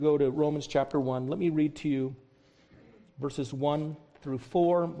Go to Romans chapter 1. Let me read to you verses 1 through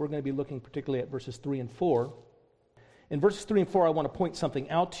 4. We're going to be looking particularly at verses 3 and 4. In verses 3 and 4, I want to point something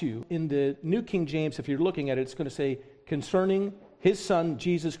out to you. In the New King James, if you're looking at it, it's going to say, concerning His Son,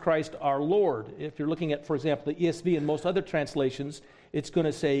 Jesus Christ our Lord. If you're looking at, for example, the ESV and most other translations, it's going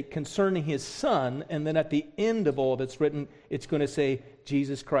to say, concerning His Son, and then at the end of all that's written, it's going to say,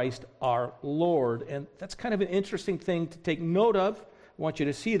 Jesus Christ our Lord. And that's kind of an interesting thing to take note of. I want you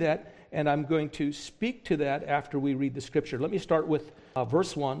to see that, and I'm going to speak to that after we read the Scripture. Let me start with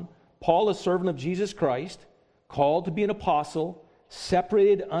verse 1. Paul, a servant of Jesus Christ, called to be an apostle,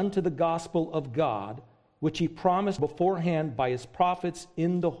 separated unto the gospel of God, which He promised beforehand by His prophets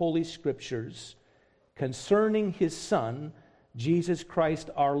in the Holy Scriptures, concerning His Son, Jesus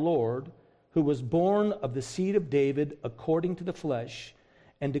Christ our Lord, who was born of the seed of David according to the flesh,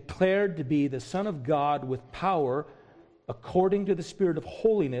 and declared to be the Son of God with power, according to the Spirit of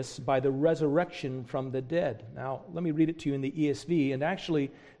holiness, by the resurrection from the dead. Now, let me read it to you in the ESV, and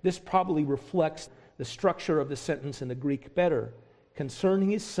actually, this probably reflects the structure of the sentence in the Greek better.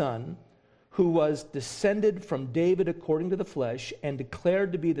 Concerning His Son, who was descended from David according to the flesh, and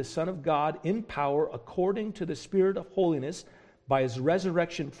declared to be the Son of God in power, according to the Spirit of holiness, by His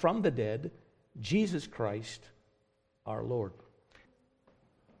resurrection from the dead, Jesus Christ our Lord.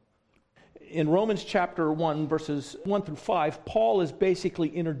 In Romans chapter 1, verses 1 through 5, Paul is basically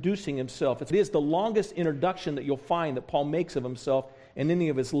introducing himself. It is the longest introduction that you'll find that Paul makes of himself in any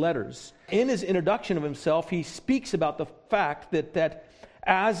of his letters. In his introduction of himself, he speaks about the fact that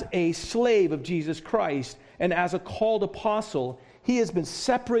as a slave of Jesus Christ and as a called apostle, he has been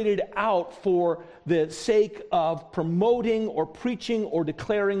separated out for the sake of promoting or preaching or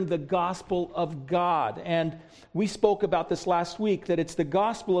declaring the gospel of God. And we spoke about this last week, that it's the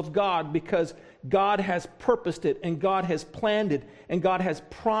gospel of God because God has purposed it, and God has planned it, and God has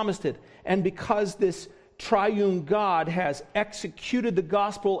promised it. And because this triune God has executed the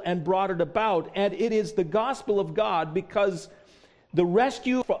gospel and brought it about, and it is the gospel of God because the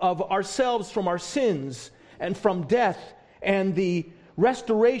rescue of ourselves from our sins and from death, and the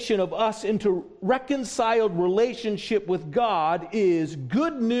restoration of us into reconciled relationship with God is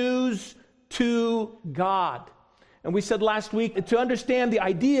good news to God. And we said last week, to understand the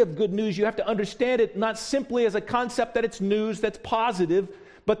idea of good news, you have to understand it not simply as a concept that it's news that's positive,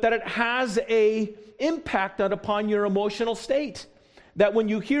 but that it has an impact upon your emotional state. That when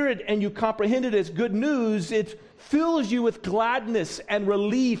you hear it and you comprehend it as good news, it fills you with gladness and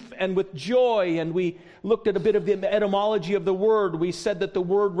relief and with joy. And we looked at a bit of the etymology of the word. We said that the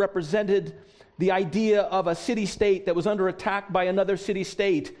word represented the idea of a city-state that was under attack by another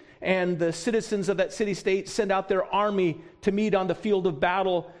city-state. And the citizens of that city-state send out their army to meet on the field of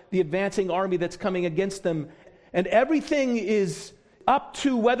battle, the advancing army that's coming against them. And everything is up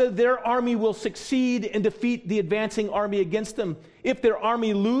to whether their army will succeed and defeat the advancing army against them. If their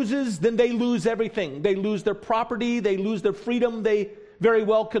army loses, then they lose everything. They lose their property, they lose their freedom, they very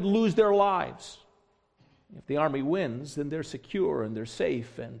well could lose their lives. If the army wins, then they're secure and they're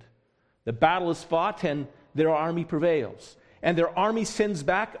safe, and the battle is fought and their army prevails. And their army sends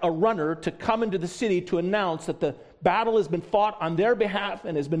back a runner to come into the city to announce that the battle has been fought on their behalf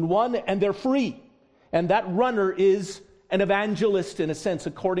and has been won, and they're free. And that runner is an evangelist in a sense,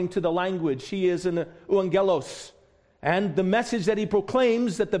 according to the language. He is an euangelos. And the message that he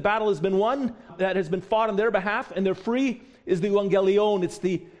proclaims, that the battle has been won, that has been fought on their behalf, and they're free, is the euangelion. It's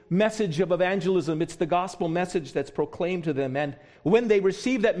the message of evangelism. It's the gospel message that's proclaimed to them. And when they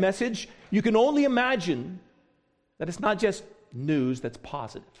receive that message, you can only imagine that it's not just news that's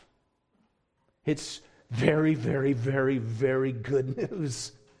positive. It's very, very, very, very good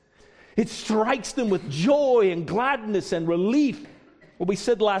news. It strikes them with joy and gladness and relief. What we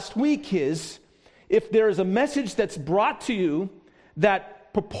said last week is, if there is a message that's brought to you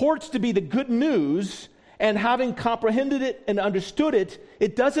that purports to be the good news, and having comprehended it and understood it,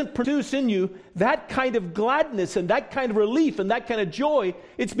 it doesn't produce in you that kind of gladness and that kind of relief and that kind of joy,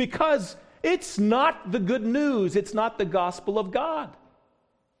 it's because it's not the good news. It's not the gospel of God.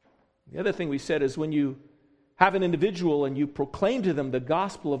 The other thing we said is, when you have an individual and you proclaim to them the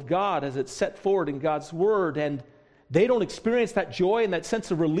gospel of God as it's set forward in God's word, and they don't experience that joy and that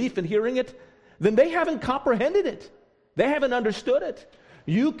sense of relief in hearing it, then they haven't comprehended it. They haven't understood it.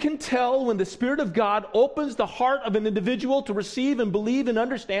 You can tell when the Spirit of God opens the heart of an individual to receive and believe and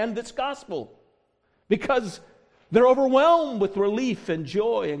understand this gospel, because they're overwhelmed with relief and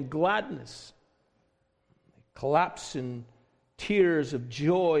joy and gladness. They collapse in tears of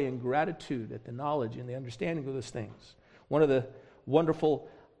joy and gratitude at the knowledge and the understanding of those things. One of the wonderful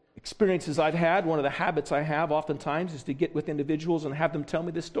experiences I've had, one of the habits I have oftentimes is to get with individuals and have them tell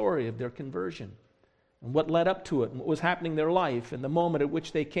me the story of their conversion and what led up to it and what was happening in their life and the moment at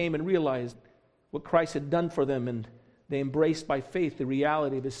which they came and realized what Christ had done for them, and they embraced by faith the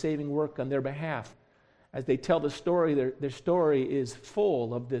reality of His saving work on their behalf. As they tell the story, their story is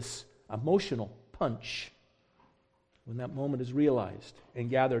full of this emotional punch when that moment is realized and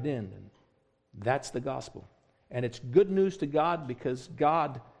gathered in. And that's the gospel. And it's good news to God because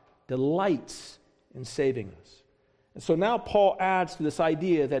God delights in saving us. And so now Paul adds to this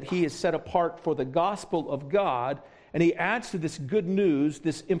idea that he is set apart for the gospel of God, and he adds to this good news,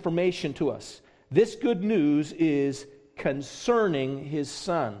 this information to us. This good news is concerning His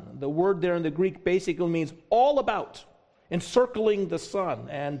Son. The word there in the Greek basically means all about, encircling the Son.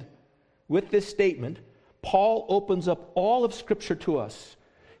 And with this statement, Paul opens up all of Scripture to us.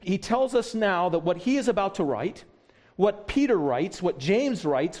 He tells us now that what he is about to write, what Peter writes, what James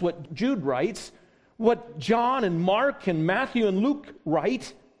writes, what Jude writes, what John and Mark and Matthew and Luke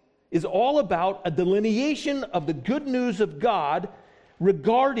write, is all about a delineation of the good news of God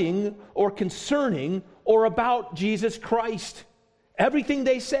regarding or concerning or about Jesus Christ. Everything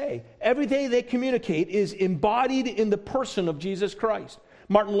they say, everything they communicate is embodied in the person of Jesus Christ.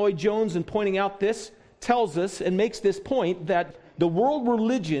 Martin Lloyd-Jones, in pointing out this, tells us and makes this point that the world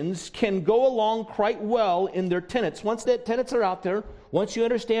religions can go along quite well in their tenets. Once the tenets are out there, once you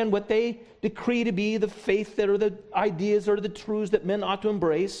understand what they decree to be the faith that are the ideas or the truths that men ought to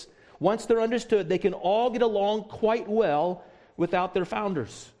embrace, once they're understood, they can all get along quite well without their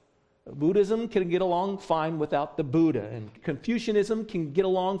founders. Buddhism can get along fine without the Buddha, and Confucianism can get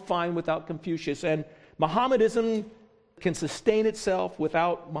along fine without Confucius, and Mohammedanism can sustain itself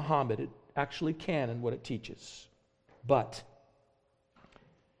without Muhammad. It actually can in what it teaches. But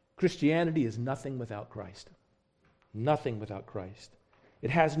Christianity is nothing without Christ. Nothing without Christ. It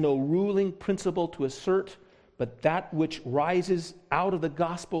has no ruling principle to assert, but that which rises out of the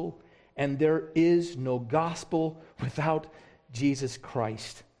gospel, and there is no gospel without Jesus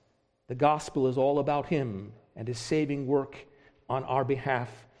Christ. The gospel is all about Him and His saving work on our behalf.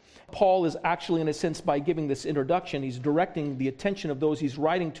 Paul is actually, in a sense, by giving this introduction, he's directing the attention of those he's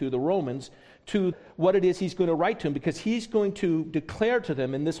writing to, the Romans, to what it is he's going to write to them, because he's going to declare to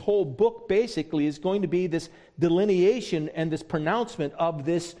them, and this whole book basically is going to be this delineation and this pronouncement of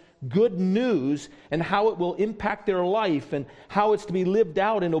this good news and how it will impact their life and how it's to be lived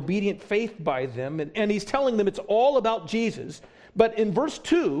out in obedient faith by them. And he's telling them it's all about Jesus. But in verse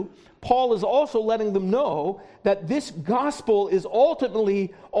 2, Paul is also letting them know that this gospel is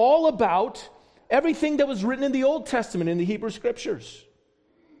ultimately all about everything that was written in the Old Testament, in the Hebrew Scriptures.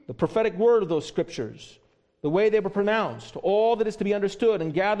 The prophetic word of those Scriptures, the way they were pronounced, all that is to be understood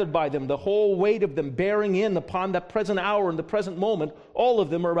and gathered by them, the whole weight of them bearing in upon that present hour and the present moment, all of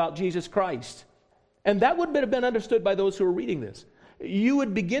them are about Jesus Christ. And that would have been understood by those who were reading this. You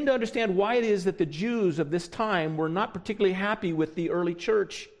would begin to understand why it is that the Jews of this time were not particularly happy with the early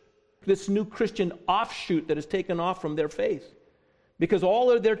church, this new Christian offshoot that has taken off from their faith. Because all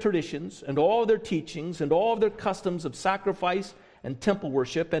of their traditions and all of their teachings and all of their customs of sacrifice and temple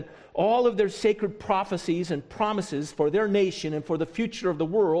worship and all of their sacred prophecies and promises for their nation and for the future of the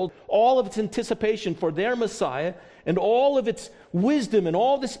world, all of its anticipation for their Messiah and all of its wisdom and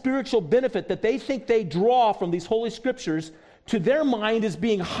all the spiritual benefit that they think they draw from these Holy Scriptures, to their mind is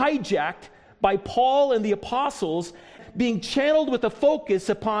being hijacked by Paul and the apostles, being channeled with a focus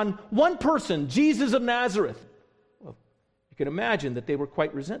upon one person, Jesus of Nazareth. Well, you can imagine that they were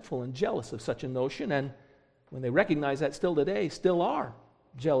quite resentful and jealous of such a notion, and when they recognize that still today, still are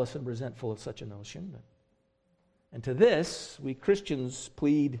jealous and resentful of such a notion. And to this, we Christians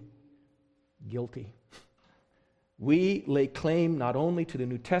plead guilty. We lay claim not only to the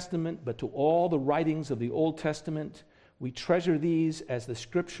New Testament, but to all the writings of the Old Testament. We treasure these as the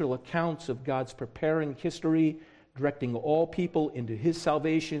scriptural accounts of God's preparing history, directing all people into His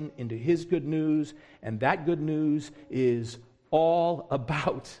salvation, into His good news, and that good news is all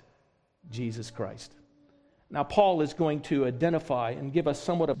about Jesus Christ. Now, Paul is going to identify and give us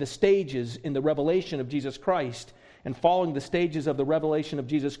somewhat of the stages in the revelation of Jesus Christ, and following the stages of the revelation of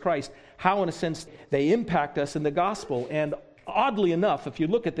Jesus Christ, how, in a sense, they impact us in the gospel. And oddly enough, if you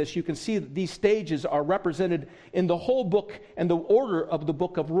look at this, you can see that these stages are represented in the whole book and the order of the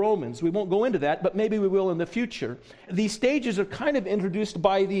book of Romans. We won't go into that, but maybe we will in the future. These stages are kind of introduced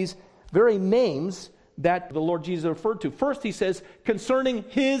by these very names that the Lord Jesus referred to. First, he says, concerning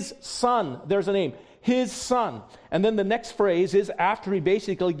His Son. There's a name. His Son. And then the next phrase is after he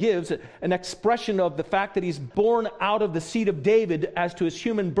basically gives an expression of the fact that He's born out of the seed of David as to His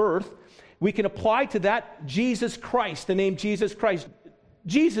human birth. We can apply to that Jesus Christ, the name Jesus Christ.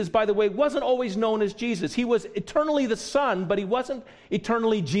 Jesus, by the way, wasn't always known as Jesus. He was eternally the Son, but he wasn't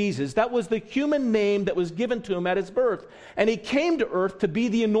eternally Jesus. That was the human name that was given to him at his birth. And he came to earth to be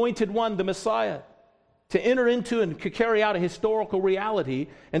the anointed one, the Messiah, to enter into and carry out a historical reality.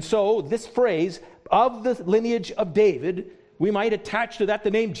 And so this phrase, of the lineage of David, we might attach to that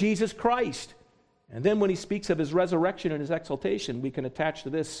the name Jesus Christ. And then when he speaks of his resurrection and his exaltation, we can attach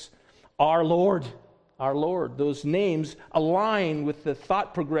to this, our Lord. Our Lord. Those names align with the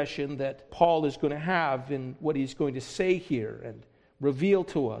thought progression that Paul is going to have in what he's going to say here and reveal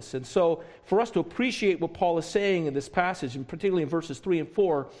to us. And so for us to appreciate what Paul is saying in this passage, and particularly in verses 3 and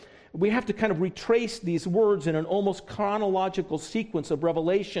 4, we have to kind of retrace these words in an almost chronological sequence of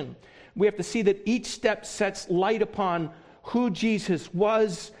revelation. We have to see that each step sets light upon who Jesus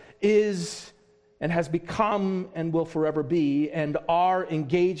was, is, and has become and will forever be, and our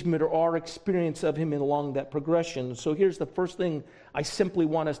engagement or our experience of him along that progression. So here's the first thing I simply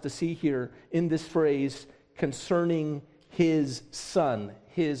want us to see here in this phrase concerning his Son.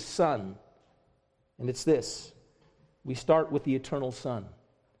 His Son. And it's this. We start with the eternal Son.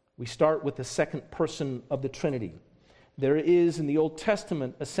 We start with the second person of the Trinity. There is in the Old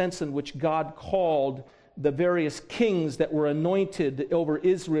Testament a sense in which God called the various kings that were anointed over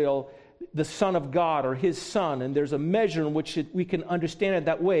Israel the Son of God or his Son, and there's a measure in which we can understand it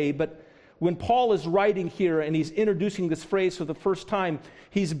that way. But when Paul is writing here and he's introducing this phrase for the first time,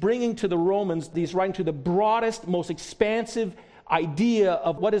 he's bringing to the Romans, he's writing to the broadest, most expansive idea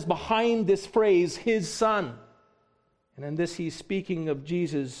of what is behind this phrase, his Son. And in this he's speaking of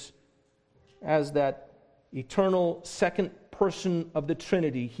Jesus as that eternal second person of the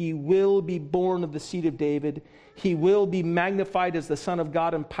Trinity. He will be born of the seed of David. He will be magnified as the Son of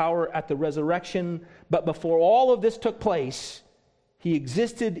God in power at the resurrection. But before all of this took place, he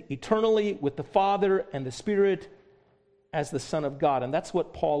existed eternally with the Father and the Spirit as the Son of God. And that's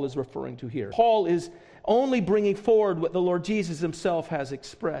what Paul is referring to here. Paul is only bringing forward what the Lord Jesus himself has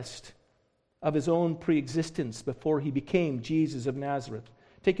expressed of his own preexistence before he became Jesus of Nazareth.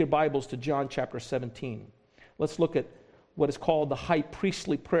 Take your Bibles to John chapter 17. Let's look at what is called the high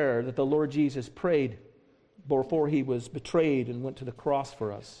priestly prayer that the Lord Jesus prayed before he was betrayed and went to the cross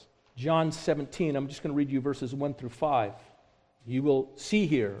for us. John 17, I'm just going to read you verses 1 through 5. You will see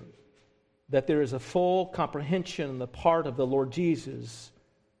here that there is a full comprehension on the part of the Lord Jesus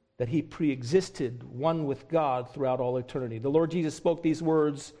that he pre-existed one with God throughout all eternity. The Lord Jesus spoke these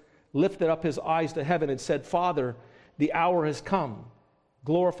words, lifted up his eyes to heaven and said, Father, the hour has come.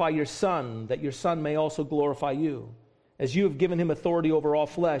 Glorify your Son, that your Son may also glorify you, as you have given him authority over all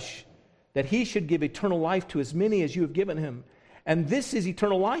flesh, that he should give eternal life to as many as you have given him. And this is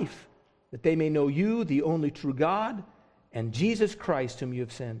eternal life, that they may know you, the only true God, and Jesus Christ whom you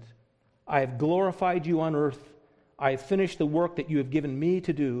have sent. I have glorified you on earth. I have finished the work that you have given me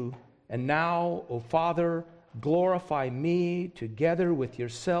to do. And now, O Father, glorify me together with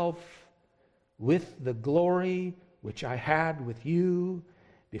yourself, with the glory which I had with you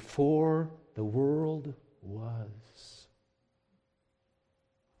before the world was.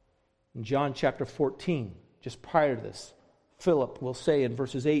 In John chapter 14, just prior to this, Philip will say in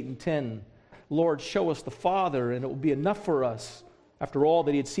verses 8 and 10, Lord, show us the Father, and it will be enough for us, after all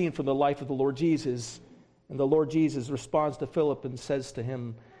that he had seen from the life of the Lord Jesus. And the Lord Jesus responds to Philip and says to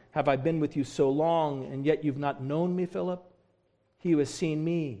him, have I been with you so long, and yet you've not known me, Philip? He who has seen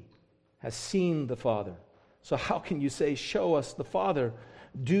me has seen the Father. So how can you say, show us the Father?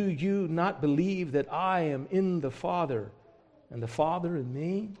 Do you not believe that I am in the Father, and the Father in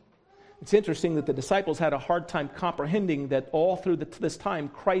me? It's interesting that the disciples had a hard time comprehending that all through this time,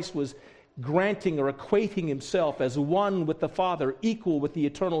 Christ was granting or equating himself as one with the Father, equal with the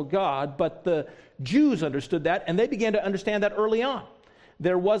eternal God. But the Jews understood that, and they began to understand that early on.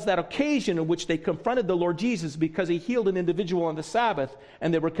 There was that occasion in which they confronted the Lord Jesus because he healed an individual on the Sabbath,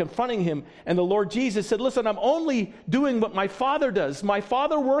 and they were confronting him. And the Lord Jesus said, listen, I'm only doing what my Father does. My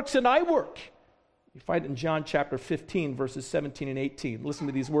Father works and I work. You find it in John chapter 15, verses 17 and 18. Listen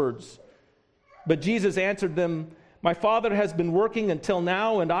to these words. But Jesus answered them, my Father has been working until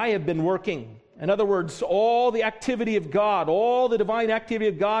now, and I have been working. In other words, all the activity of God, all the divine activity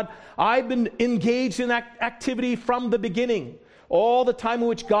of God, I've been engaged in that activity from the beginning. All the time in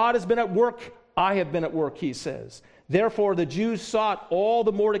which God has been at work, I have been at work, he says. Therefore, the Jews sought all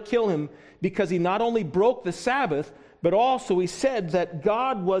the more to kill him, because he not only broke the Sabbath, but also he said that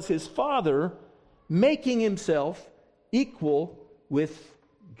God was his Father, making himself equal with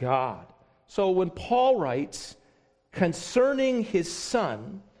God. So when Paul writes concerning his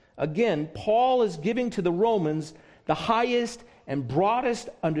Son, again, Paul is giving to the Romans the highest and broadest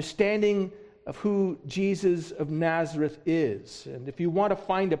understanding of who Jesus of Nazareth is. And if you want to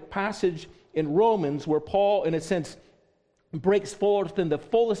find a passage in Romans where Paul, in a sense, breaks forth in the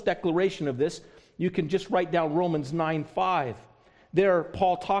fullest declaration of this, you can just write down Romans 9:5. There,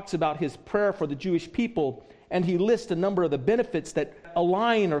 Paul talks about his prayer for the Jewish people, and he lists a number of the benefits that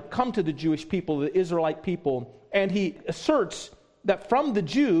align or come to the Jewish people, the Israelite people. And he asserts that from the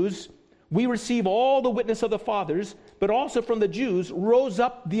Jews, we receive all the witness of the fathers, but also from the Jews rose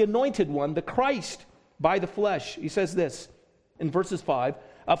up the anointed one, the Christ, by the flesh. He says this in verses 5,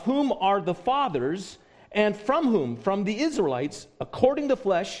 of whom are the fathers, and from whom, from the Israelites, according to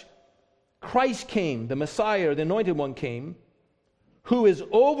flesh, Christ came, the Messiah, the anointed one came, who is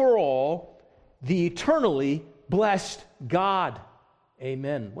over all the eternally blessed God.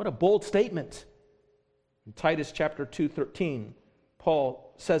 Amen. What a bold statement. In Titus chapter 2:13,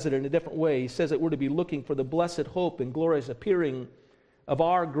 Paul says it in a different way. He says that we're to be looking for the blessed hope and glorious appearing of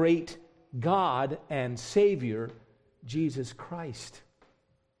our great God and Savior, Jesus Christ.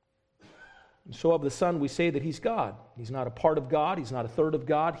 And so of the Son, we say that He's God. He's not a part of God. He's not a third of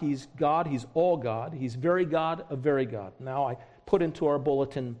God. He's God. He's all God. He's very God of very God. Now I put into our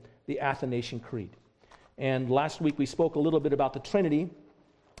bulletin the Athanasian Creed. And last week we spoke a little bit about the Trinity.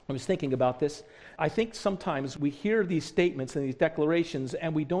 I was thinking about this. I think sometimes we hear these statements and these declarations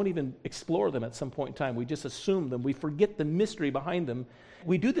and we don't even explore them at some point in time. We just assume them. We forget the mystery behind them.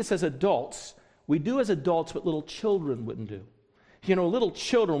 We do this as adults. We do as adults what little children wouldn't do. You know, little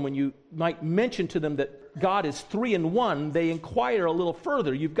children, when you might mention to them that God is three in one, they inquire a little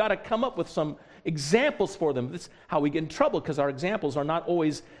further. You've got to come up with some examples for them. That's how we get in trouble, because our examples are not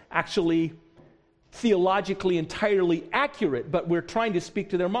always actually theologically entirely accurate, but we're trying to speak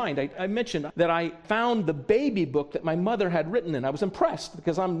to their mind. I mentioned that I found the baby book that my mother had written in. I was impressed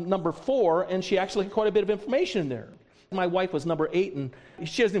because I'm number 4, and she actually had quite a bit of information in there. My wife was number 8, and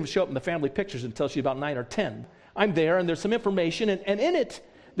she doesn't even show up in the family pictures until she's about 9 or 10. I'm there, and there's some information, and in it,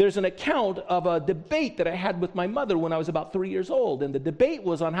 there's an account of a debate that I had with my mother when I was about 3 years old, and the debate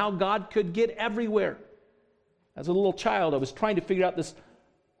was on how God could get everywhere. As a little child, I was trying to figure out this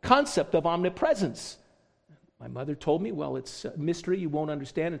concept of omnipresence. My mother told me, well, it's a mystery you won't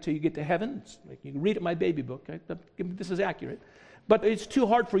understand until you get to heaven. You can read it in my baby book. This is accurate. But it's too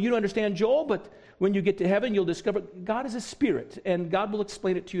hard for you to understand, Joel, but when you get to heaven, you'll discover God is a spirit, and God will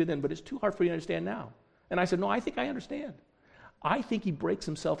explain it to you then, but it's too hard for you to understand now. And I said, no, I think I understand. I think He breaks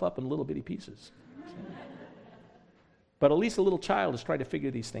Himself up in little bitty pieces. But at least a little child is trying to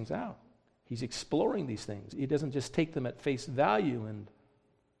figure these things out. He's exploring these things. He doesn't just take them at face value and,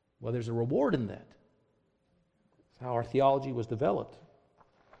 well, there's a reward in that. That's how our theology was developed.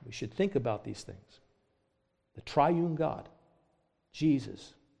 We should think about these things. The triune God,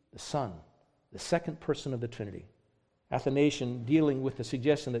 Jesus, the Son, the second person of the Trinity. Athanasian, dealing with the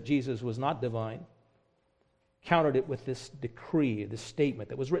suggestion that Jesus was not divine, countered it with this decree, this statement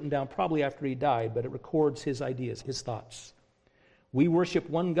that was written down probably after he died, but it records his ideas, his thoughts. We worship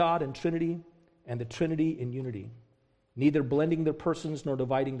one God in Trinity, and the Trinity in unity, neither blending their persons nor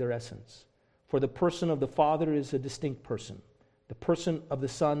dividing their essence. For the person of the Father is a distinct person. The person of the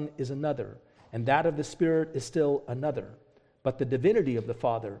Son is another, and that of the Spirit is still another. But the divinity of the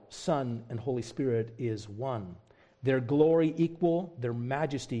Father, Son, and Holy Spirit is one. Their glory equal, their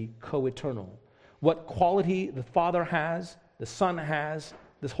majesty co-eternal. What quality the Father has, the Son has,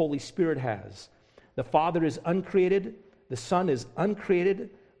 the Holy Spirit has. The Father is uncreated, the Son is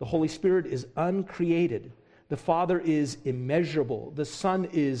uncreated, the Holy Spirit is uncreated. The Father is immeasurable, the Son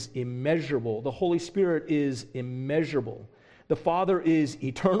is immeasurable, the Holy Spirit is immeasurable. The Father is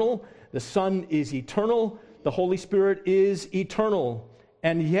eternal, the Son is eternal, the Holy Spirit is eternal.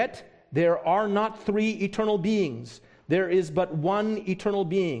 And yet there are not 3 eternal beings. There is but one eternal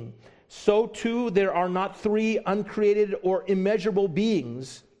being. So too, there are not 3 uncreated or immeasurable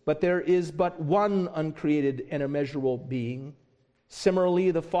beings, but there is but one uncreated and immeasurable being.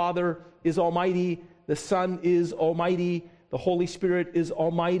 Similarly, the Father is almighty, the Son is almighty, the Holy Spirit is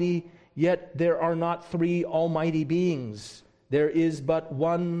almighty, yet there are not 3 almighty beings. There is but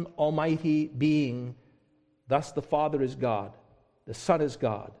one almighty being. Thus the Father is God, the Son is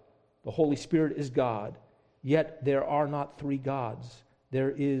God, the Holy Spirit is God, yet there are not 3 gods.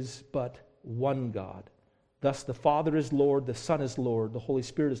 There is but one God. Thus the Father is Lord, the Son is Lord, the Holy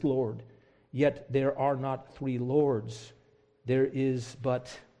Spirit is Lord. Yet there are not 3 Lords. There is but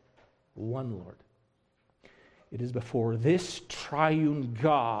one Lord. It is before this triune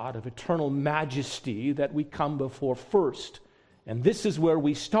God of eternal majesty that we come before first. And this is where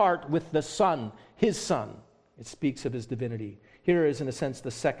we start with the Son, His Son. It speaks of His divinity. Here is, in a sense,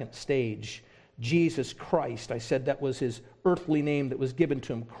 the second stage. Jesus Christ. I said that was His earthly name that was given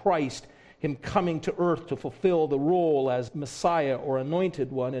to Him. Christ. him coming to earth to fulfill the role as Messiah or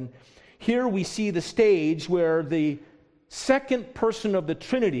anointed one. And here we see the stage where the second person of the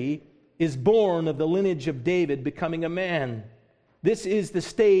Trinity is born of the lineage of David, becoming a man. This is the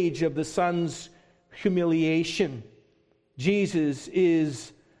stage of the Son's humiliation. Jesus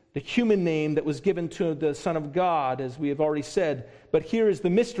is the human name that was given to the Son of God, as we have already said. But here is the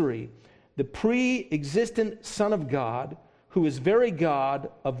mystery. The pre-existent Son of God, who is very God,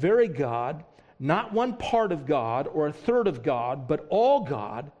 a very God, not one part of God or a third of God, but all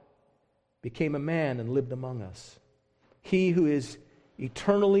God, became a man and lived among us. He who is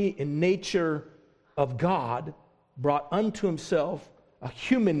eternally in nature of God brought unto himself a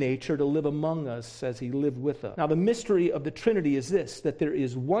human nature to live among us as he lived with us. Now, the mystery of the Trinity is this, that there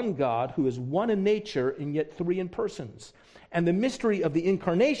is one God who is one in nature and yet three in persons. And the mystery of the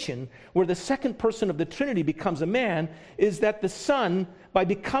incarnation, where the second person of the Trinity becomes a man, is that the Son, by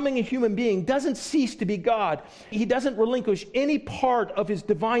becoming a human being, doesn't cease to be God. He doesn't relinquish any part of his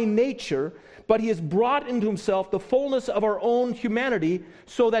divine nature, but he has brought into himself the fullness of our own humanity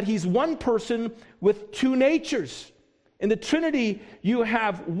so that he's one person with two natures. In the Trinity, you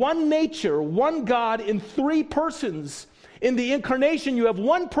have one nature, one God in three persons. In the incarnation, you have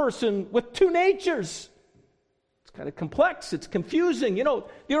one person with two natures. It's kind of complex. It's confusing. You know,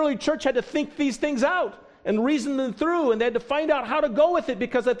 the early church had to think these things out and reason them through, and they had to find out how to go with it,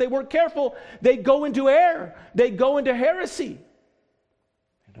 because if they weren't careful, they'd go into error. They'd go into heresy.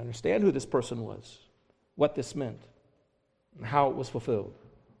 And understand who this person was, what this meant, and how it was fulfilled.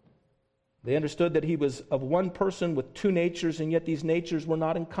 They understood that he was of one person with two natures, and yet these natures were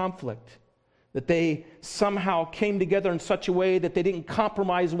not in conflict. That they somehow came together in such a way that they didn't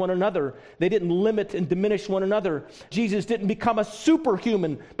compromise one another. They didn't limit and diminish one another. Jesus didn't become a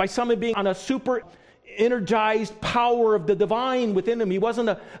superhuman by someone being on a super energized power of the divine within him. He wasn't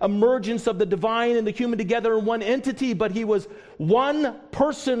an emergence of the divine and the human together in one entity, but he was one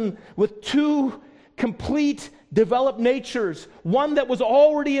person with two complete developed natures, one that was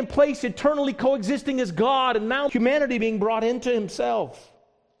already in place, eternally coexisting as God, and now humanity being brought into himself.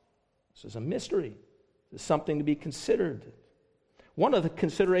 This is a mystery. This is something to be considered. One of the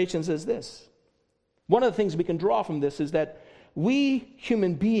considerations is this. One of the things we can draw from this is that we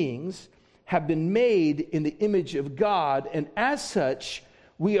human beings have been made in the image of God, and as such,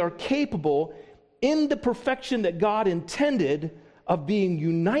 we are capable, in the perfection that God intended, of being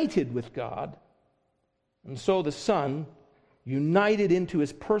united with God. And so the Son, united into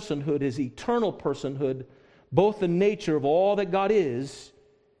his personhood, his eternal personhood, both the nature of all that God is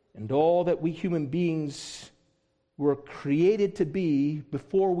and all that we human beings were created to be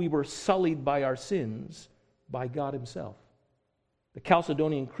before we were sullied by our sins, by God himself. The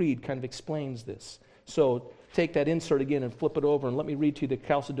Chalcedonian Creed kind of explains this. So take that insert again and flip it over and let me read to you the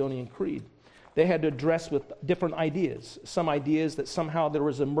Chalcedonian Creed. They had to address with different ideas. Some ideas that somehow there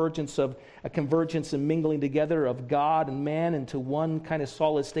was emergence of a convergence and mingling together of God and man into one kind of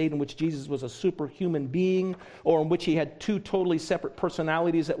solid state in which Jesus was a superhuman being, or in which he had two totally separate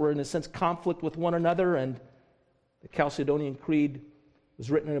personalities that were in a sense conflict with one another. And the Chalcedonian Creed was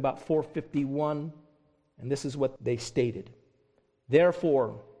written in about 451, and this is what they stated.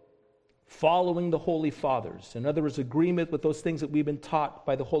 Therefore, following the Holy Fathers, in other words, agreement with those things that we've been taught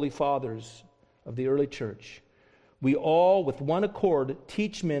by the Holy Fathers of the early church, we all with one accord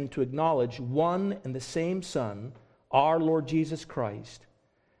teach men to acknowledge one and the same Son, our Lord Jesus Christ,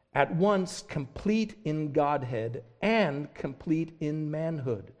 at once complete in Godhead and complete in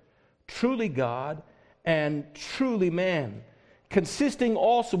manhood, truly God and truly man, consisting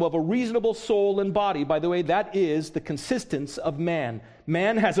also of a reasonable soul and body. By the way, that is the consistence of man.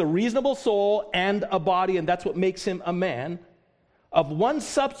 Man has a reasonable soul and a body, and that's what makes him a man. Of one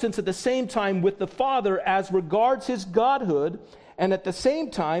substance at the same time with the Father as regards his godhood, and at the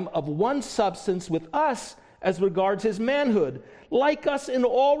same time of one substance with us as regards his manhood, like us in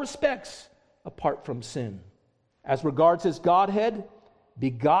all respects, apart from sin. As regards his Godhead,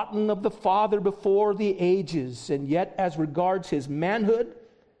 begotten of the Father before the ages, and yet as regards his manhood,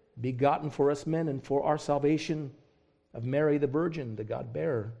 begotten for us men and for our salvation of Mary the Virgin, the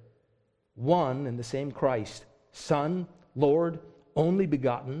God-bearer. One and the same Christ, Son, Lord, only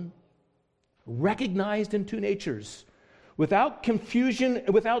begotten, recognized in two natures, without confusion,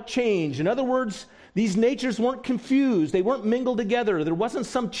 without change. In other words, these natures weren't confused. They weren't mingled together. There wasn't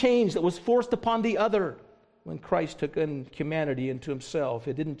some change that was forced upon the other. When Christ took in humanity into himself,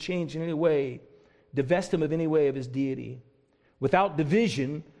 it didn't change in any way, divest him of any way of his deity. Without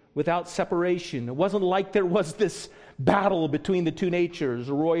division, without separation. It wasn't like there was this battle between the two natures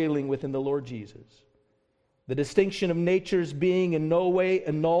roiling within the Lord Jesus. the distinction of natures being in no way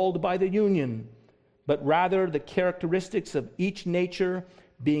annulled by the union, but rather the characteristics of each nature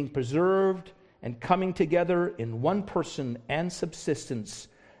being preserved and coming together in one person and subsistence,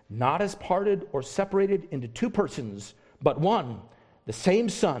 not as parted or separated into two persons, but one, the same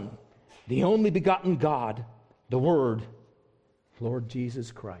Son, the only begotten God, the Word, Lord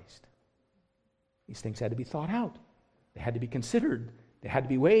Jesus Christ. These things had to be thought out. They had to be considered. They had to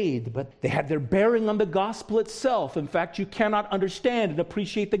be weighed, but they had their bearing on the gospel itself. In fact, you cannot understand and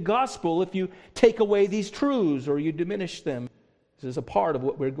appreciate the gospel if you take away these truths or you diminish them. This is a part of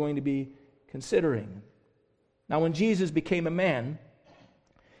what we're going to be considering. Now, when Jesus became a man,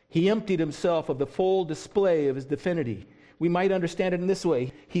 he emptied himself of the full display of his divinity. We might understand it in this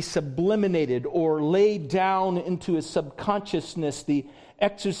way. He subliminated or laid down into his subconsciousness the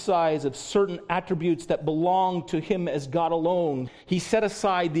exercise of certain attributes that belong to him as God alone. He set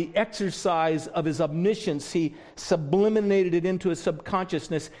aside the exercise of his omniscience. He subliminated it into his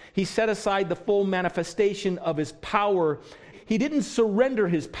subconsciousness. He set aside the full manifestation of his power. He didn't surrender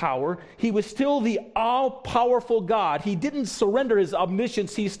his power. He was still the all-powerful God. He didn't surrender his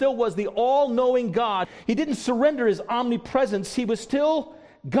omniscience. He still was the all-knowing God. He didn't surrender his omnipresence. He was still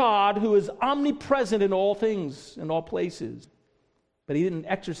God who is omnipresent in all things, in all places. But he didn't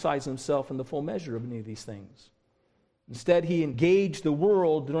exercise himself in the full measure of any of these things. Instead, he engaged the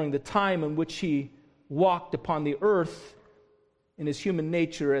world during the time in which he walked upon the earth in his human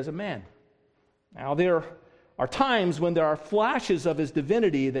nature as a man. Now, there are times when there are flashes of his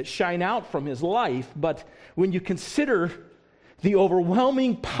divinity that shine out from his life, but when you consider the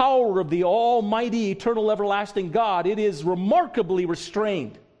overwhelming power of the almighty, eternal, everlasting God, it is remarkably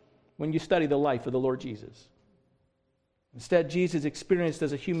restrained when you study the life of the Lord Jesus. Instead, Jesus experienced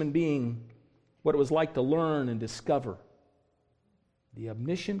as a human being what it was like to learn and discover. The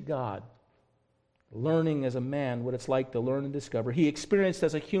omniscient God, learning as a man what it's like to learn and discover. He experienced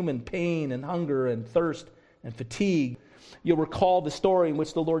as a human pain and hunger and thirst and fatigue. You'll recall the story in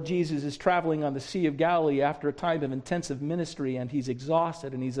which the Lord Jesus is traveling on the Sea of Galilee after a time of intensive ministry, and he's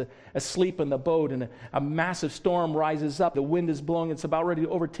exhausted and he's asleep in the boat, and a massive storm rises up. The wind is blowing. It's about ready to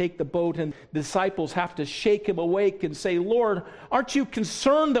overtake the boat, and the disciples have to shake him awake and say, "Lord, aren't you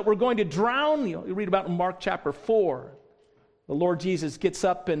concerned that we're going to drown?" You read about in Mark chapter 4. The Lord Jesus gets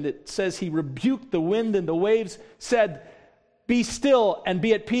up, and it says he rebuked the wind and the waves, said, "Be still and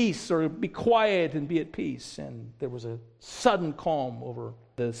be at peace," or "Be quiet and be at peace." And there was a sudden calm over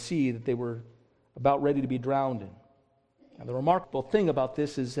the sea that they were about ready to be drowned in. And the remarkable thing about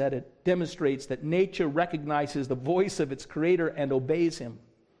this is that it demonstrates that nature recognizes the voice of its creator and obeys him.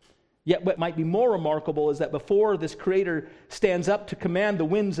 Yet what might be more remarkable is that before this creator stands up to command the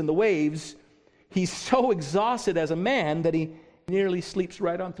winds and the waves, he's so exhausted as a man that he nearly sleeps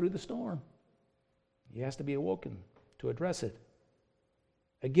right on through the storm. He has to be awoken to address it.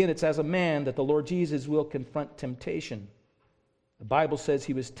 Again, it's as a man that the Lord Jesus will confront temptation. The Bible says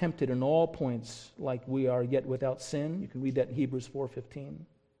he was tempted in all points like we are, yet without sin. You can read that in Hebrews 4:15.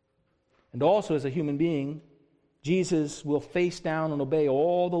 And also as a human being, Jesus will face down and obey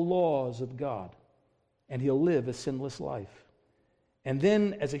all the laws of God, and he'll live a sinless life. And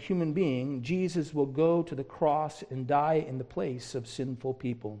then as a human being, Jesus will go to the cross and die in the place of sinful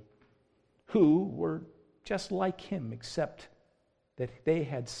people who were just like him, except that they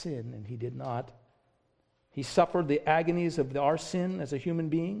had sin and he did not. He suffered the agonies of our sin as a human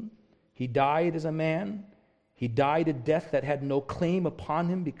being. He died as a man. He died a death that had no claim upon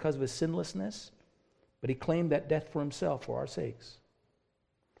him because of his sinlessness, but he claimed that death for himself for our sakes.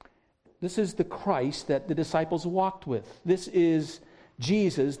 This is the Christ that the disciples walked with. This is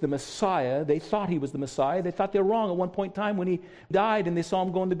Jesus, the Messiah. They thought he was the Messiah. They thought they were wrong at one point in time when he died and they saw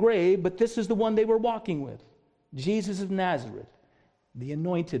him go in the grave, but this is the one they were walking with. Jesus of Nazareth, the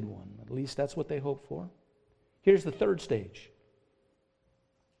anointed one. At least that's what they hoped for. Here's the third stage.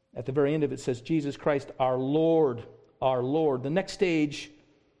 At the very end of it says, Jesus Christ, our Lord, our Lord. The next stage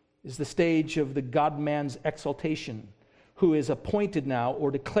is the stage of the God-man's exaltation, who is appointed now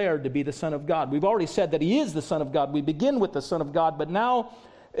or declared to be the Son of God. We've already said that he is the Son of God. We begin with the Son of God, but now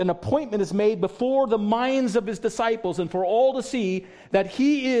an appointment is made before the minds of his disciples and for all to see that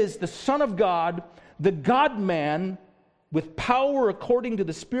he is the Son of God, the God-man, with power according to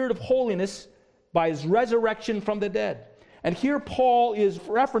the Spirit of holiness by his resurrection from the dead. And here Paul is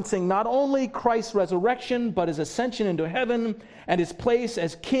referencing not only Christ's resurrection, but his ascension into heaven and his place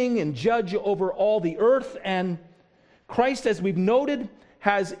as king and judge over all the earth. And Christ, as we've noted,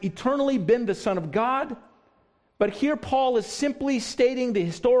 has eternally been the Son of God. But here Paul is simply stating the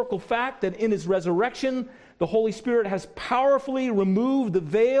historical fact that in his resurrection, The Holy Spirit has powerfully removed the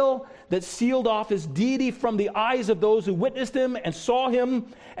veil that sealed off his deity from the eyes of those who witnessed him and saw him.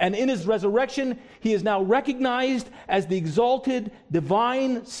 And in his resurrection, he is now recognized as the exalted,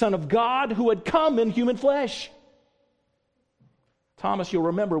 divine Son of God who had come in human flesh. Thomas, you'll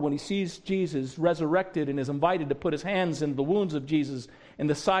remember, when he sees Jesus resurrected and is invited to put his hands in the wounds of Jesus, in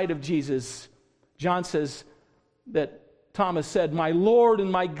the side of Jesus, John says that Thomas said, "My Lord and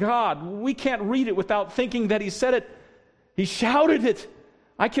my God." We can't read it without thinking that he said it. He shouted it.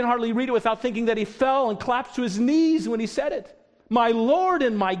 I can hardly read it without thinking that he fell and collapsed to his knees when he said it. "My Lord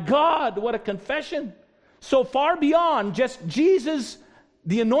and my God." What a confession. So far beyond just Jesus,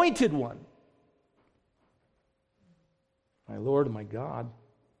 the anointed one. My Lord and my God.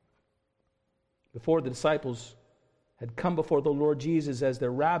 Before, the disciples had come before the Lord Jesus as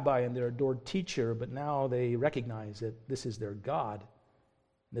their rabbi and their adored teacher, but now they recognize that this is their God.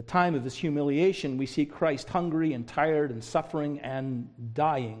 In the time of this humiliation, we see Christ hungry and tired and suffering and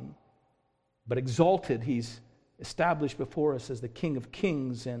dying, but exalted. He's established before us as the King of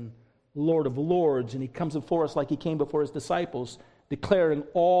Kings and Lord of Lords, and he comes before us like he came before his disciples, declaring,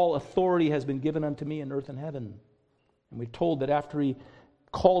 "All authority has been given unto me in earth and heaven." And we're told that after he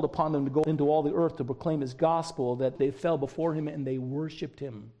called upon them to go into all the earth to proclaim his gospel, that they fell before him and they worshiped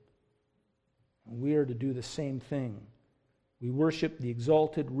him. And we are to do the same thing. We worship the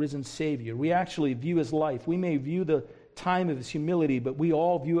exalted, risen Savior. We actually view his life. We may view the time of his humility, but we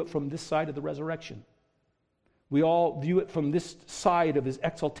all view it from this side of the resurrection. We all view it from this side of his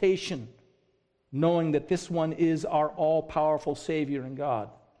exaltation, knowing that this one is our all-powerful Savior and God.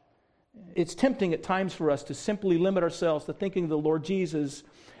 It's tempting at times for us to simply limit ourselves to thinking of the Lord Jesus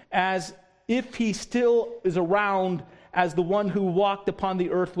as if he still is around as the one who walked upon the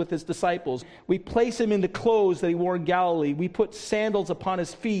earth with his disciples. We place him in the clothes that he wore in Galilee. We put sandals upon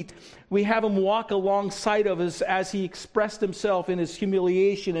his feet. We have him walk alongside of us as he expressed himself in his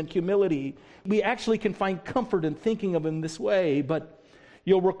humiliation and humility. We actually can find comfort in thinking of him this way, but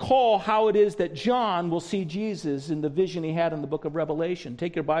you'll recall how it is that John will see Jesus in the vision he had in the book of Revelation.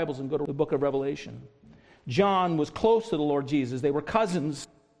 Take your Bibles and go to the book of Revelation. John was close to the Lord Jesus. They were cousins.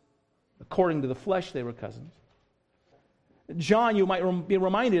 According to the flesh, they were cousins. John, you might be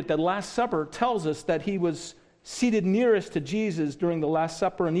reminded that the Last Supper tells us that he was seated nearest to Jesus during the Last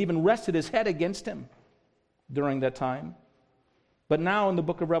Supper and even rested his head against him during that time. But now in the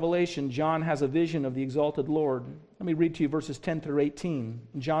book of Revelation, John has a vision of the exalted Lord. Let me read to you verses 10 through 18.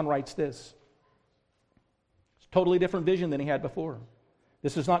 John writes this. It's a totally different vision than he had before.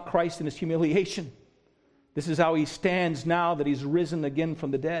 This is not Christ in his humiliation. This is how he stands now that he's risen again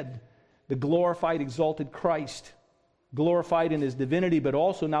from the dead. The glorified, exalted Christ, glorified in his divinity, but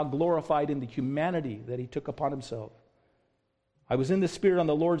also now glorified in the humanity that he took upon himself. I was in the Spirit on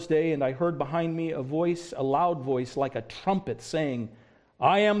the Lord's day, and I heard behind me a voice, a loud voice, like a trumpet, saying,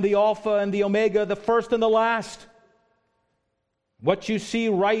 "I am the Alpha and the Omega, the first and the last. What you see,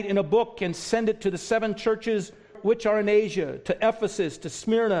 write in a book and send it to the 7 churches which are in Asia, to Ephesus, to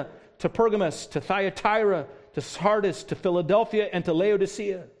Smyrna, to Pergamos, to Thyatira, to Sardis, to Philadelphia, and to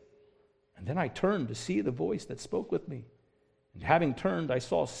Laodicea." And then I turned to see the voice that spoke with me. And having turned, I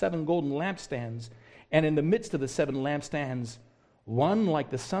saw 7 golden lampstands, and in the midst of the 7 lampstands, one like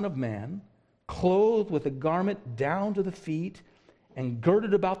the Son of Man, clothed with a garment down to the feet, and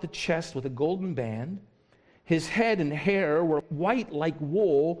girded about the chest with a golden band. His head and hair were white like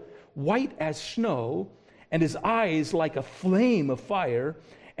wool, white as snow, and his eyes like a flame of fire,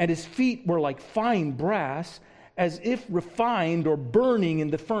 and his feet were like fine brass, as if refined or burning in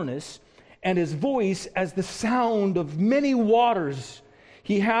the furnace, and his voice as the sound of many waters.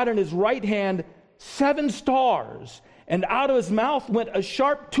 He had in his right hand 7 stars, and out of his mouth went a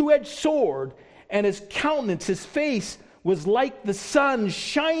sharp 2-edged sword, and his countenance, his face, was like the sun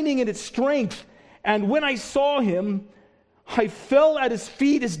shining in its strength. And when I saw him, I fell at his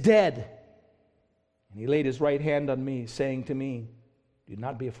feet as dead. And he laid his right hand on me, saying to me, "Do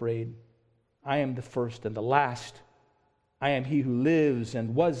not be afraid. I am the first and the last. I am he who lives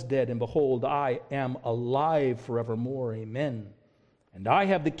and was dead, and behold, I am alive forevermore. Amen. And I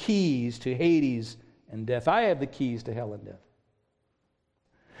have the keys to Hades and death. I have the keys to hell and death."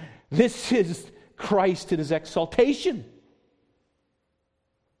 This is Christ in his exaltation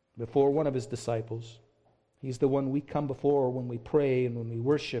before one of his disciples. He's the one we come before when we pray and when we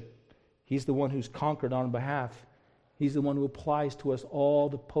worship. He's the one who's conquered on behalf. He's the one who applies to us all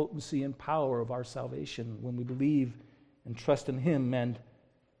the potency and power of our salvation when we believe and trust in him. And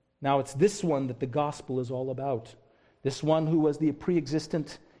now it's this one that the gospel is all about. This one who was the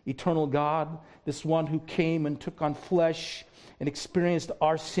pre-existent, eternal God, this one who came and took on flesh and experienced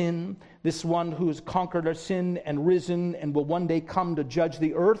our sin, this one who has conquered our sin and risen and will one day come to judge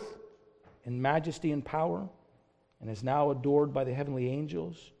the earth in majesty and power and is now adored by the heavenly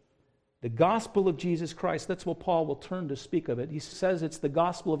angels. The gospel of Jesus Christ, that's what Paul will turn to speak of it. He says it's the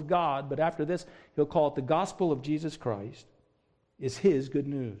gospel of God, but after this, he'll call it the gospel of Jesus Christ, is his good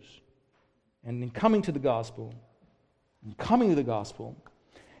news. And in coming to the gospel,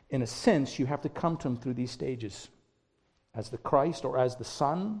 in a sense, you have to come to him through these stages. As the Christ or as the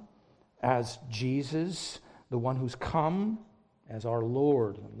Son, as Jesus, the one who's come, as our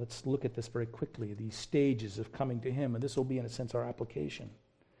Lord. Let's look at this very quickly, these stages of coming to him, and this will be, in a sense, our application.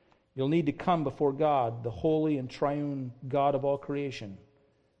 You'll need to come before God, the holy and triune God of all creation,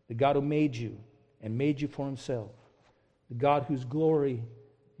 the God who made you and made you for himself, the God whose glory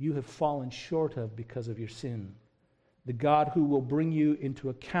you have fallen short of because of your sin, the God who will bring you into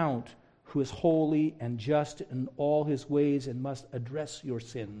account, who is holy and just in all his ways and must address your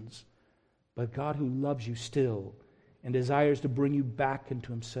sins, but God who loves you still and desires to bring you back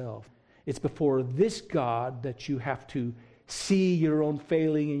into himself. It's before this God that you have to see your own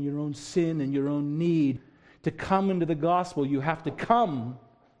failing and your own sin and your own need. To come into the gospel, you have to come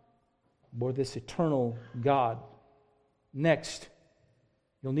before this eternal God. Next,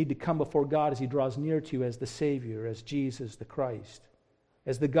 you'll need to come before God as he draws near to you as the Savior, as Jesus the Christ,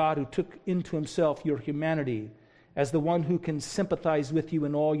 as the God who took into himself your humanity, as the one who can sympathize with you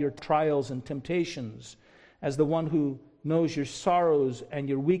in all your trials and temptations, as the one who knows your sorrows and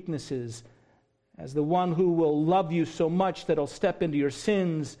your weaknesses, as the one who will love you so much that he'll step into your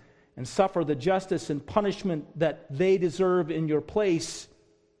sins and suffer the justice and punishment that they deserve in your place.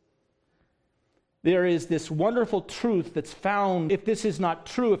 There is this wonderful truth that's found. If this is not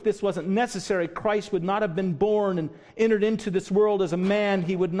true, if this wasn't necessary, Christ would not have been born and entered into this world as a man.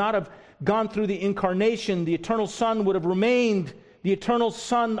 He would not have gone through the incarnation. The eternal Son would have remained the eternal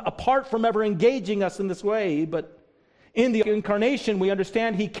Son apart from ever engaging us in this way. But in the incarnation, we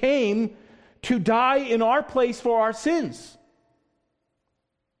understand he came to die in our place for our sins.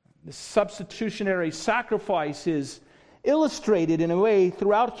 This substitutionary sacrifice is illustrated in a way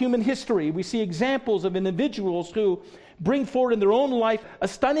throughout human history. We see examples of individuals who bring forward in their own life a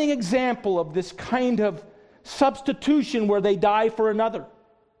stunning example of this kind of substitution where they die for another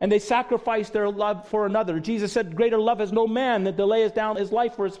and they sacrifice their love for another. Jesus said, "Greater love has no man that lays down his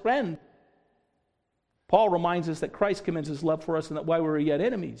life for his friend." Paul reminds us that Christ commends his love for us and that while we were yet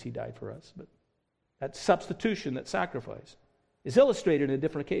enemies, he died for us. But that substitution, that sacrifice, is illustrated in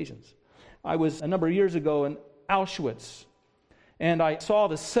different occasions. I was a number of years ago in Auschwitz, and I saw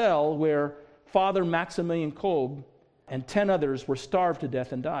the cell where Father Maximilian Kolbe and 10 others were starved to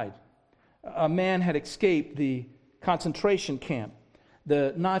death and died. A man had escaped the concentration camp.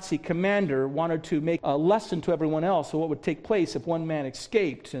 The Nazi commander wanted to make a lesson to everyone else of what would take place if one man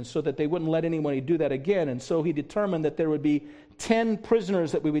escaped, and so that they wouldn't let anyone do that again. And so he determined that there would be 10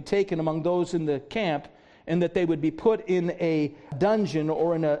 prisoners that would be taken among those in the camp, and that they would be put in a dungeon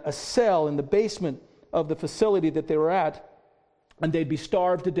or in a cell in the basement of the facility that they were at, and they'd be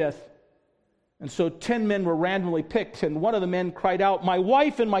starved to death. And so 10 men were randomly picked, and one of the men cried out, "My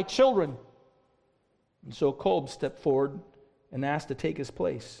wife and my children." And so Kolbe stepped forward and asked to take his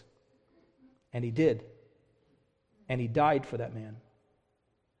place. And he did. And he died for that man.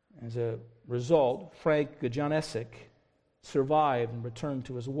 As a result, Frank Gajanesic survived and returned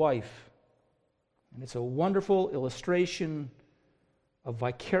to his wife. And it's a wonderful illustration of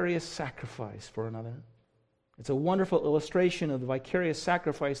vicarious sacrifice for another. It's a wonderful illustration of the vicarious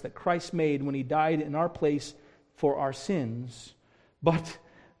sacrifice that Christ made when he died in our place for our sins. But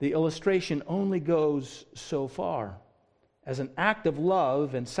the illustration only goes so far. As an act of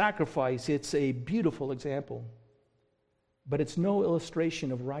love and sacrifice, it's a beautiful example. But it's no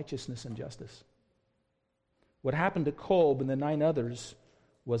illustration of righteousness and justice. What happened to Kolbe and the 9 others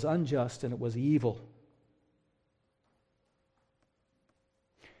was unjust and it was evil.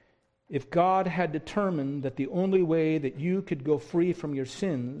 If God had determined that the only way that you could go free from your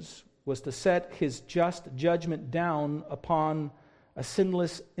sins was to set his just judgment down upon a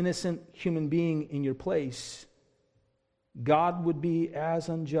sinless, innocent human being in your place, God would be as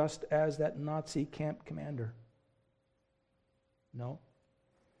unjust as that Nazi camp commander. No.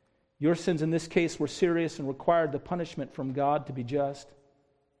 Your sins in this case were serious and required the punishment from God to be just.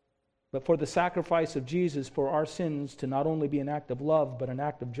 But for the sacrifice of Jesus for our sins to not only be an act of love, but an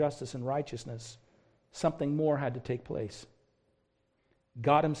act of justice and righteousness, something more had to take place.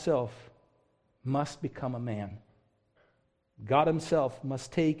 God himself must become a man. God himself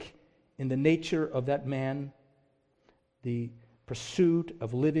must take in the nature of that man the pursuit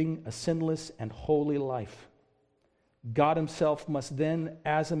of living a sinless and holy life. God himself must then,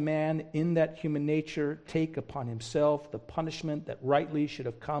 as a man in that human nature, take upon himself the punishment that rightly should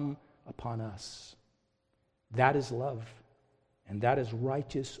have come upon us. That is love, and that is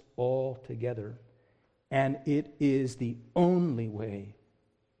righteous altogether. And it is the only way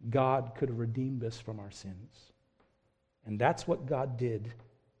God could have redeemed us from our sins. And that's what God did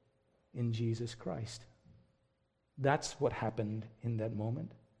in Jesus Christ. That's what happened in that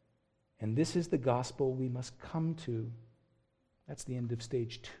moment. And this is the gospel we must come to. That's the end of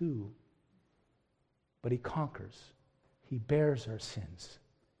stage 2. But he conquers. He bears our sins.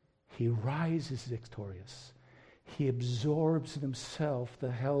 He rises victorious. He absorbs in himself the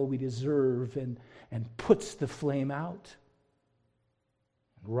hell we deserve and puts the flame out.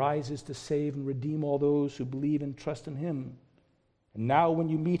 And rises to save and redeem all those who believe and trust in him. And now when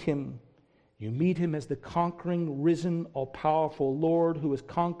you meet him as the conquering, risen, all-powerful Lord who has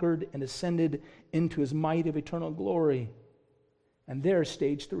conquered and ascended into his might of eternal glory. And there's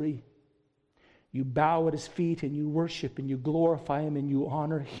stage 3. You bow at his feet and you worship and you glorify him and you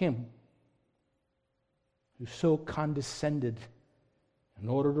honor him who so condescended in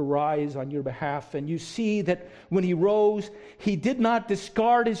order to rise on your behalf. And you see that when he rose, he did not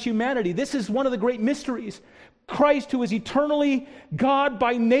discard his humanity. This is one of the great mysteries. Christ, who is eternally God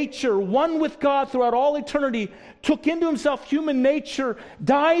by nature, one with God throughout all eternity, took into himself human nature,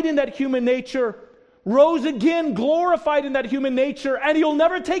 died in that human nature, rose again, glorified in that human nature, and he'll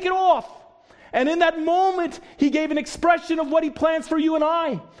never take it off. And in that moment, he gave an expression of what he plans for you and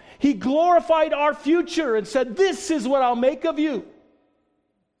I. He glorified our future and said, "This is what I'll make of you.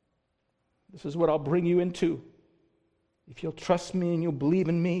 This is what I'll bring you into. If you'll trust me and you'll believe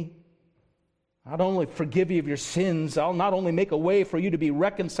in me, I'll not only forgive you of your sins, I'll not only make a way for you to be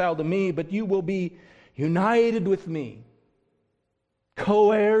reconciled to me, but you will be united with me,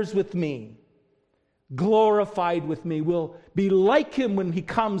 co-heirs with me, glorified with me. We'll be like him when he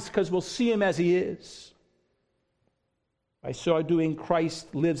comes because we'll see him as he is." By so doing,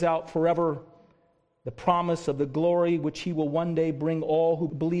 Christ lives out forever the promise of the glory which he will one day bring all who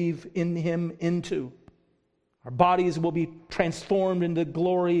believe in him into. Our bodies will be transformed into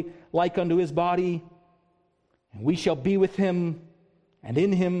glory like unto his body, and we shall be with him and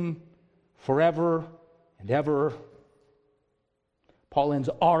in him forever and ever. Paul ends,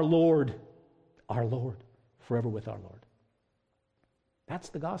 our Lord, forever with our Lord. That's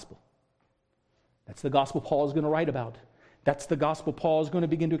the gospel. That's the gospel Paul is going to write about. That's the gospel Paul is going to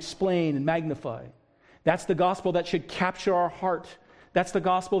begin to explain and magnify. That's the gospel that should capture our heart. That's the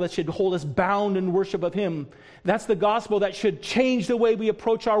gospel that should hold us bound in worship of him. That's the gospel that should change the way we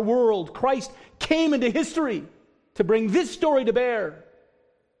approach our world. Christ came into history to bring this story to bear.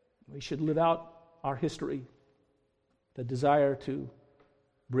 We should live out our history, the desire to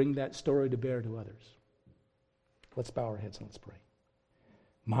bring that story to bear to others. Let's bow our heads and let's pray.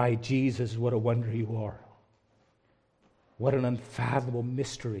 My Jesus, what a wonder you are. What an unfathomable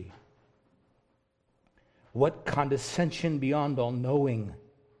mystery. What condescension beyond all knowing.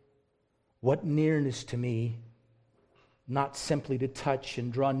 What nearness to me, not simply to touch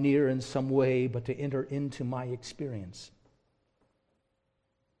and draw near in some way, but to enter into my experience.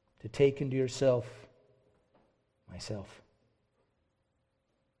 To take into yourself myself.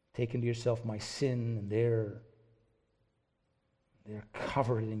 Take into yourself my sin, and they're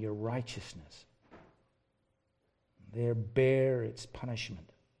covered in your righteousness. They bear its punishment.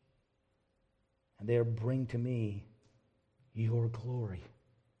 And they bring to me your glory.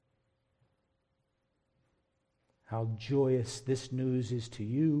 How joyous this news is to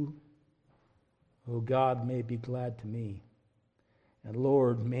you. Oh God, may it be glad to me. And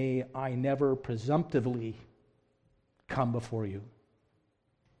Lord, may I never presumptively come before you.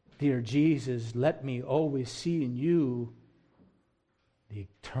 Dear Jesus, let me always see in you the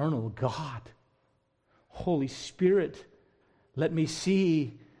eternal God. Holy Spirit, let me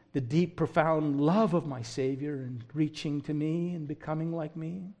see the deep, profound love of my Savior and reaching to me and becoming like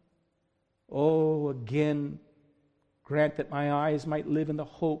me. Oh, again, grant that my eyes might live in the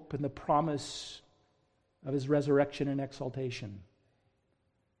hope and the promise of his resurrection and exaltation.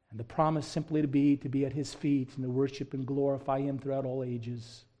 And the promise simply to be at his feet and to worship and glorify him throughout all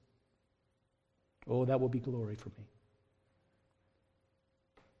ages. Oh, that will be glory for me.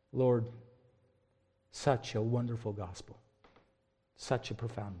 Lord, such a wonderful gospel. Such a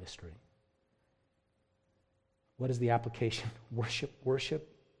profound mystery. What is the application? Worship, worship,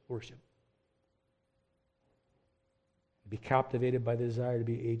 worship. Be captivated by the desire to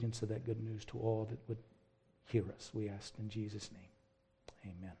be agents of that good news to all that would hear us, we ask in Jesus'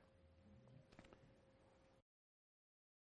 name. Amen.